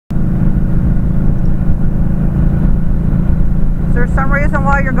some reason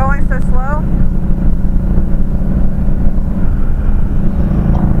why you're going so slow?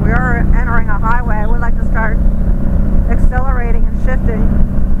 We are entering a highway. I would like to start accelerating and shifting.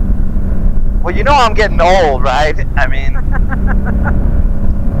 Well, you know I'm getting old, right? I mean...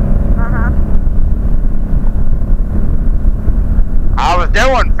 I was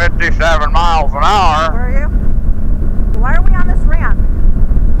doing 57 miles an hour. Were you? Why are we on this ramp?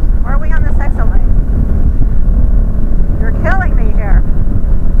 Why are we on this exit lane? You're killing me here.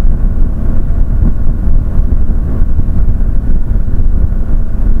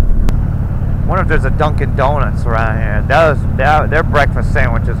 I wonder if there's a Dunkin' Donuts around here. Their breakfast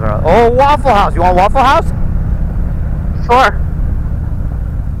sandwiches are... Oh, Waffle House. You want Waffle House? Sure.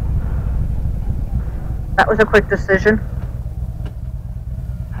 That was a quick decision.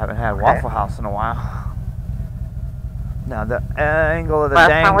 Haven't had Waffle House in a while. Now the angle of the last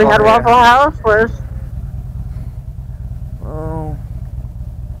dangle time we had here. Waffle House was... Oh.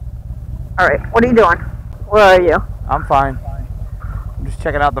 Alright, what are you doing? Where are you? I'm fine. I'm just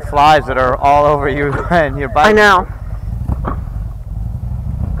checking out the flies that are all over you and your bike. I know.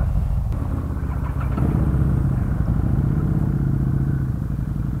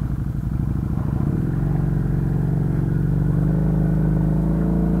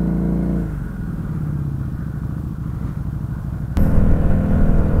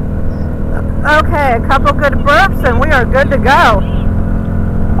 Okay, a couple good burps and we are good to go.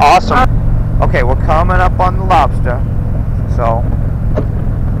 Awesome. Okay, we're coming up on the lobster, so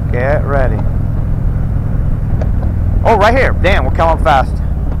get ready. Oh, right here. Damn, we're coming fast.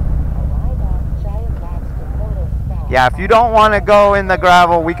 Yeah, if you don't want to go in the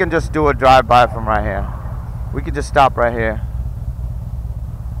gravel, we can just do a drive-by from right here. We can just stop right here.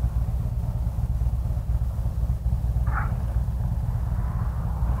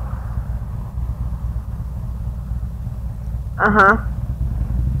 Uh-huh.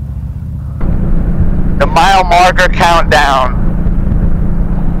 The mile marker countdown.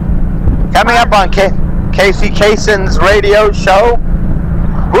 Coming up on Casey Kason's radio show,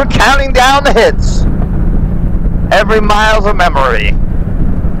 we're counting down the hits. Every mile's a memory.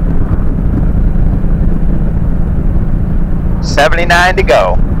 79 to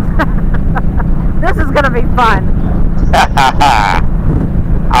go. This is going to be fun.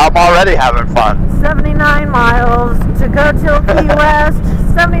 I'm already having fun. 79 miles to go till Key West.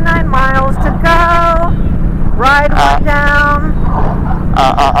 79 miles to go. Ride one down.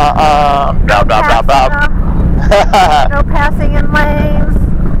 No passing in lanes.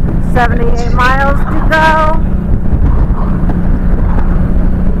 78 miles to go.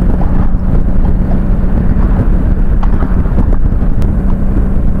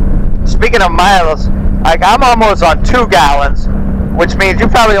 Speaking of miles, like I'm almost on 2 gallons, which means you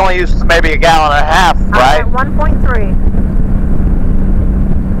probably only used maybe a gallon and a half, right? I'm at 1.3.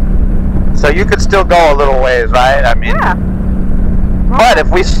 So you could still go a little ways, right? I mean, yeah. Well, but if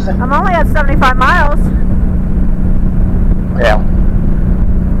we... I'm only at 75 miles. Yeah.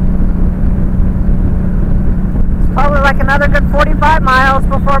 It's probably like another good 45 miles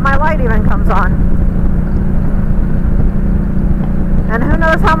before my light even comes on. And who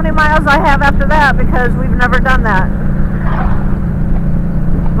knows how many miles I have after that, because we've never done that.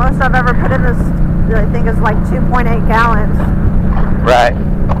 Most I've ever put in this, I think, is like 2.8 gallons. Right.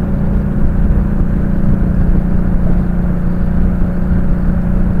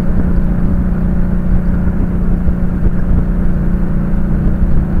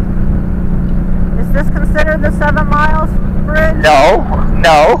 Is this considered the 7 miles bridge? No.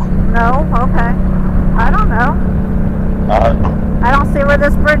 No? Okay. I don't know. I don't see where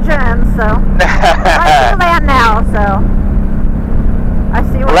this bridge ends, so. I see land now, so. I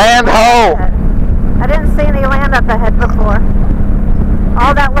see where land ho! I didn't see any land up ahead before.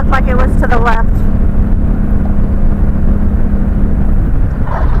 All that looked like it was to the left.